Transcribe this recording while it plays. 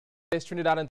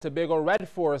Trinidad and Tobago Red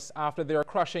Force after their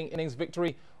crushing innings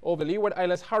victory over Leeward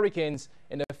Islands Hurricanes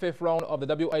in the 5th round of the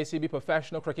WICB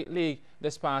Professional Cricket League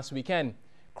this past weekend.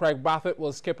 Craig Brathwaite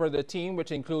will skipper the team,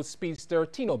 which includes speedster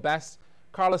Tino Best,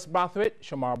 Carlos Brathwaite,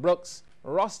 Shamar Brooks,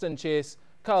 Roston Chase,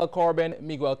 Kyle Corbin,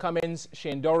 Miguel Cummins,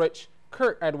 Shane Dorrich,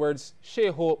 Kurt Edwards, Shea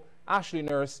Hope, Ashley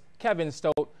Nurse, Kevin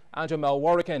Stout, and Jamel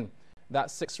Warrican. That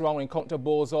 6th round encounter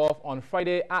bowls off on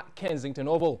Friday at Kensington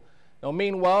Oval. Now,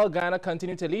 meanwhile, Ghana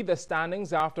continued to lead the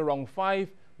standings after round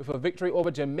 5 with a victory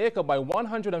over Jamaica by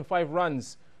 105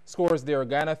 runs. Scores there: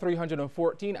 Ghana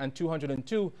 314 and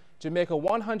 202, Jamaica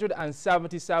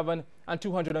 177 and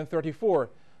 234.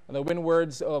 And the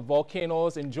Windwards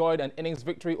Volcanoes enjoyed an innings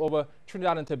victory over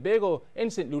Trinidad and Tobago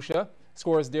in St. Lucia.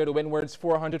 Scores there: the Windwards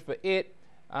 400 for 8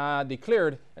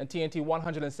 declared, and TNT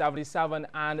 177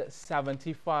 and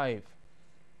 75.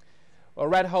 Well,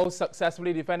 Red House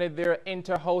successfully defended their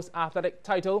inter-house athletic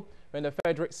title when the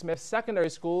Frederick Smith Secondary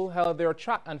School held their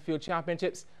track and field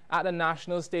championships at the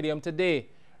National Stadium today.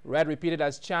 Red repeated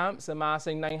as champs,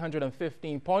 amassing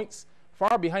 915 points.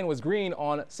 Far behind was Green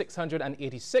on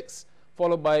 686,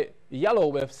 followed by Yellow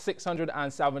with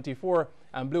 674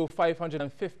 and Blue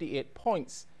 558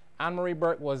 points. Anne-Marie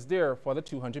Burke was there for the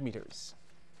 200 meters.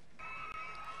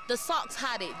 The Sox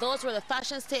had it. Those were the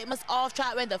fashion statements off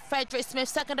track when the Frederick Smith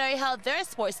Secondary held their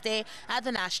sports day at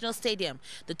the National Stadium.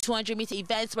 The 200-meter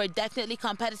events were definitely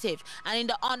competitive, and in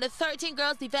the under-13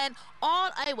 girls event, all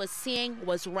I was seeing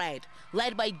was red,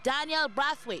 led by Danielle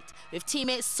Brathwaite, with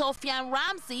teammates Sophian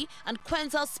Ramsey and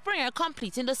Quenzel Springer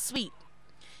completing the sweep.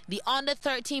 The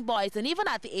under-13 boys, and even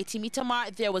at the 80-meter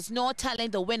mark, there was no telling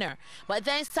the winner. But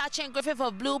then Sachin Griffith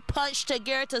of Blue punched a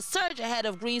gear to surge ahead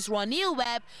of Green's Ronil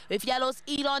Webb, with Yellow's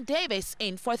Elon Davis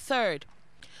in for 3rd.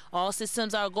 All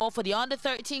systems are go for the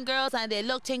under-13 girls, and they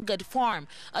looked in good form.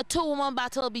 A two-woman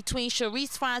battle between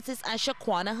Cherise Francis and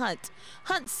Shaquana Hunt.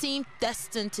 Hunt seemed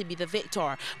destined to be the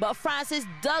victor, but Francis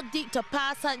dug deep to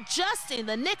pass Hunt just in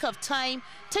the nick of time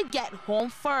to get home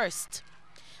first.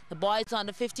 The boys on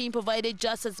the 15 provided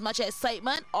just as much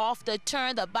excitement. Off the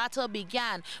turn, the battle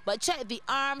began. But check the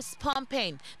arms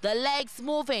pumping, the legs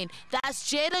moving. That's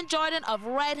Jaden Jordan of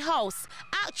Red House.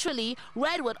 Actually,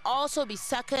 Red would also be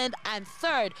 2nd and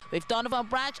 3rd with Donovan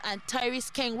Branch and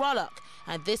Tyrese King Rollock.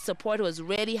 And this supporter was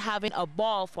really having a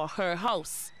ball for her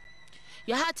house.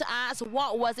 You had to ask,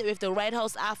 what was it with the Red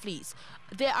House athletes?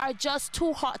 They are just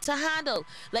too hot to handle.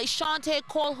 Like Shantae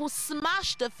Cole, who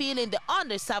smashed the field in the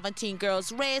under-17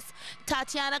 girls race.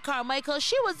 Tatiana Carmichael,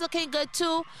 she was looking good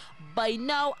too. By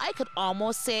now, I could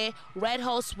almost say Red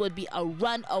House would be a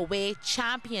runaway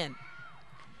champion.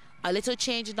 A little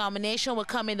change in domination will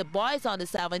come in the boys on the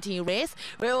 17 race,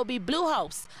 where it will be Blue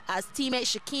House, as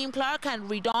teammates Shaquem Clark and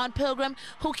Redon Pilgrim,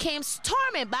 who came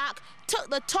storming back,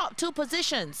 took the top 2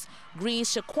 positions.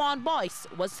 Green's Shaquan Boyce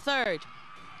was 3rd.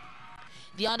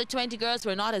 The under-20 girls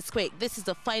were not as quick. This is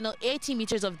the final 80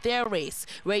 meters of their race,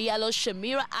 where Yellow's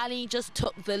Shamira Ali just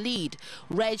took the lead.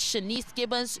 Red Shanice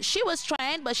Gibbons, she was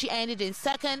trying, but she ended in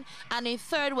 2nd, and in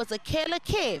 3rd was Akela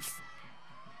Cave.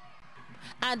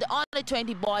 And the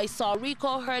under-20 boys saw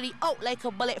Rico Hurley out like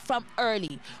a bullet from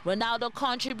early. Ronaldo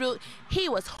contribute. He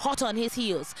was hot on his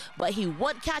heels, but he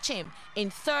would catch him. In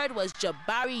 3rd was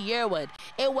Jabari Yearwood.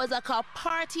 It was like a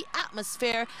party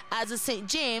atmosphere as the St.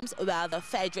 James, while the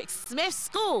Frederick Smith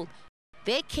School,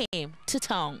 they came to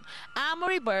town.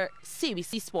 Anne-Marie Burke,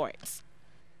 CBC Sports.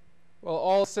 Well,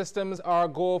 all systems are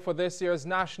go for this year's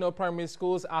National Primary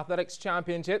Schools Athletics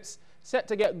Championships, set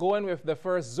to get going with the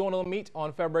first zonal meet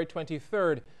on February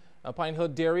 23rd. Pine Hill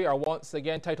Dairy are once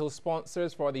again title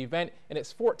sponsors for the event in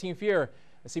its 14th year.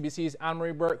 CBC's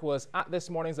Anne-Marie Burke was at this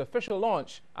morning's official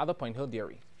launch at the Pine Hill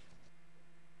Dairy.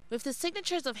 With the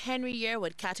signatures of Henry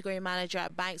Yearwood, category manager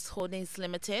at Banks Holdings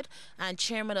Limited, and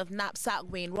chairman of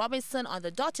Knapsack Wayne Robinson on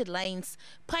the dotted lines,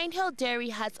 Pine Hill Dairy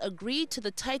has agreed to the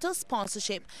title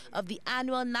sponsorship of the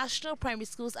annual National Primary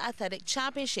Schools Athletic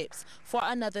Championships for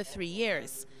another 3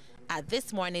 years. At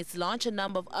this morning's launch, a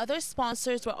number of other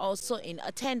sponsors were also in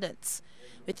attendance.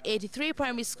 With 83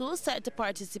 primary schools set to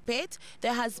participate,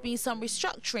 there has been some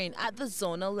restructuring at the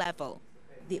zonal level.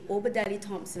 The Obadeli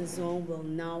Thompson zone will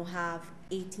now have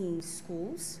 18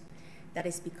 schools. That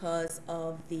is because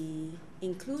of the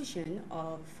inclusion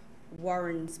of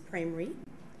Warren's Primary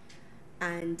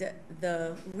and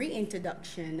the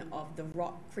reintroduction of the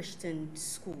Rock Christian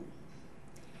School.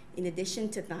 In addition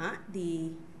to that,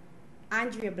 the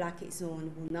Andrea Blackett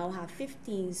zone will now have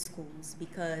 15 schools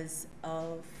because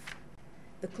of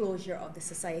the closure of the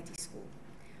Society School.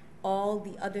 All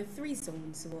the other 3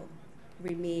 zones will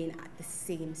remain at the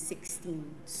same 16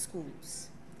 schools.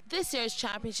 This year's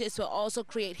championships will also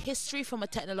create history from a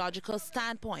technological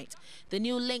standpoint. The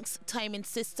new links timing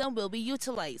system will be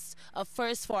utilized, a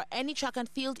first for any track and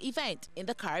field event in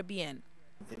the Caribbean.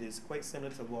 It is quite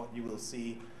similar to what you will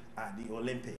see at the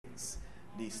Olympics.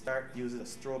 The start uses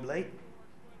a strobe light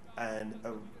and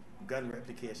a gun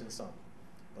replication song.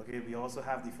 Okay, we also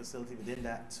have the facility within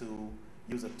that to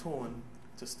use a tone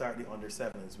to start the under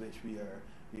sevens, which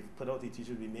we've put out the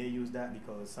teachers. We may use that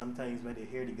because sometimes when they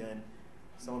hear the gun,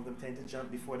 some of them tend to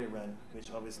jump before they run,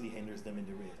 which obviously hinders them in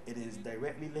the race. It is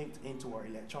directly linked into our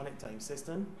electronic time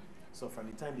system, so from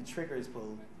the time the trigger is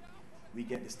pulled, we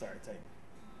get the start time.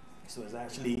 So it's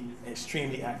actually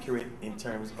extremely accurate in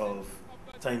terms of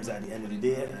times at the end of the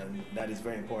day, and that is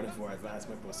very important for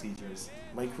advancement procedures.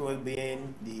 My crew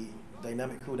being the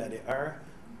dynamic crew that they are,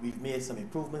 we've made some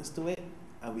improvements to it,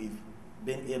 and we've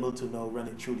been able to now run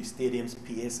it through the stadium's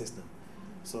PA system.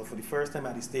 So for the first time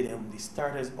at the stadium, the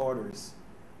starters' orders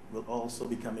will also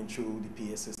be coming through the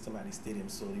PA system at the stadium,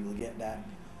 so you will get that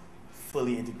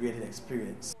fully integrated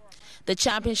experience. The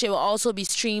championship will also be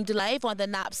streamed live on the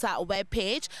NAPSAT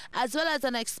webpage, as well as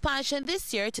an expansion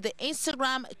this year to the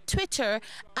Instagram, Twitter,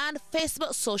 and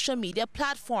Facebook social media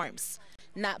platforms.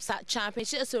 NAPSAT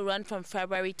championships will run from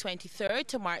February 23rd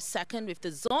to March 2nd with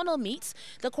the zonal meets.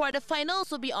 The quarterfinals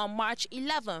will be on March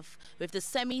 11th with the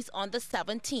semis on the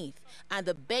 17th. And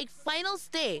the big finals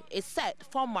day is set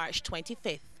for March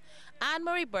 25th.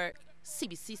 Anne-Marie Burke,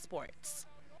 CBC Sports.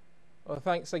 Well,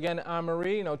 thanks again,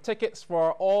 Anne-Marie. Now, tickets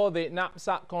for all the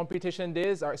NAPSAT competition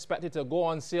days are expected to go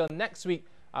on sale next week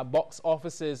at box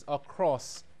offices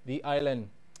across the island.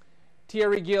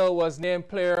 Thierry Gill was named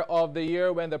Player of the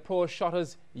Year when the Pro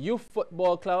Shotters Youth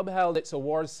Football Club held its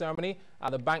awards ceremony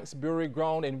at the Banks Brewery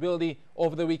Ground in Wildy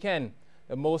over the weekend.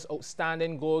 The Most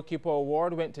Outstanding Goalkeeper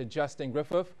Award went to Justin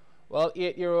Griffith, while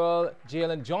 8-year-old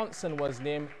Jalen Johnson was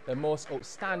named the Most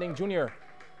Outstanding Junior.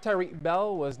 Tariq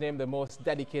Bell was named the Most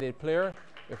Dedicated Player,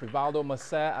 with Rivaldo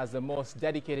Massa as the Most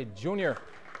Dedicated Junior.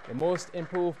 The Most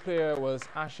Improved Player was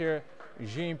Asher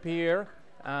Jean-Pierre,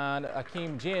 and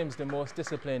Akeem James, the Most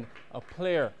Disciplined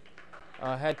player.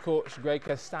 Head coach Greg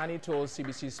Castani told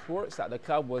CBC Sports that the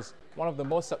club was one of the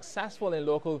most successful in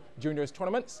local juniors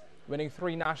tournaments, winning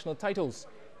 3 national titles.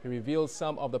 He revealed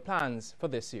some of the plans for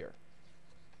this year.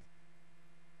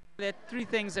 There are 3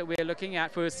 things that we're looking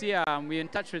at. Firstly, we're in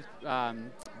touch with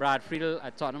Brad Friedel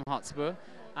at Tottenham Hotspur,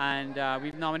 and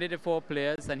we've nominated 4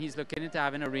 players, and he's looking into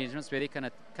having arrangements where they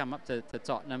can come up to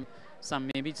Tottenham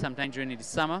maybe sometime during the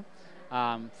summer.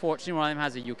 Fortunately, one of them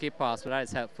has a UK passport, that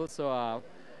is helpful. So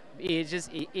ages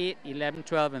 8, 11,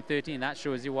 12 and 13, that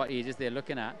shows you what ages they're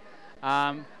looking at.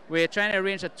 We're trying to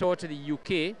arrange a tour to the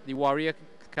UK, the Warrior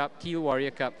Cup, Kiel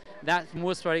Warrior Cup. That's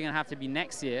most probably going to have to be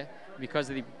next year because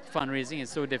of the fundraising is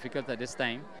so difficult at this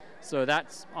time. So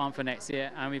that's on for next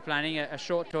year. And we're planning a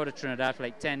short tour to Trinidad for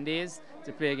like 10 days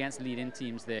to play against leading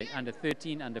teams there, under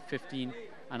 13, under 15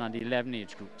 and under 11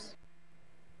 age groups.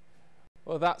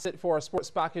 Well, that's it for our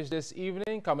sports package this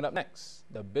evening. Coming up next,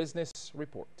 the Business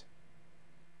Report.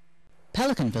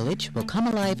 Pelican Village will come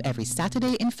alive every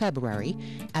Saturday in February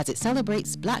as it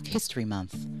celebrates Black History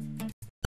Month.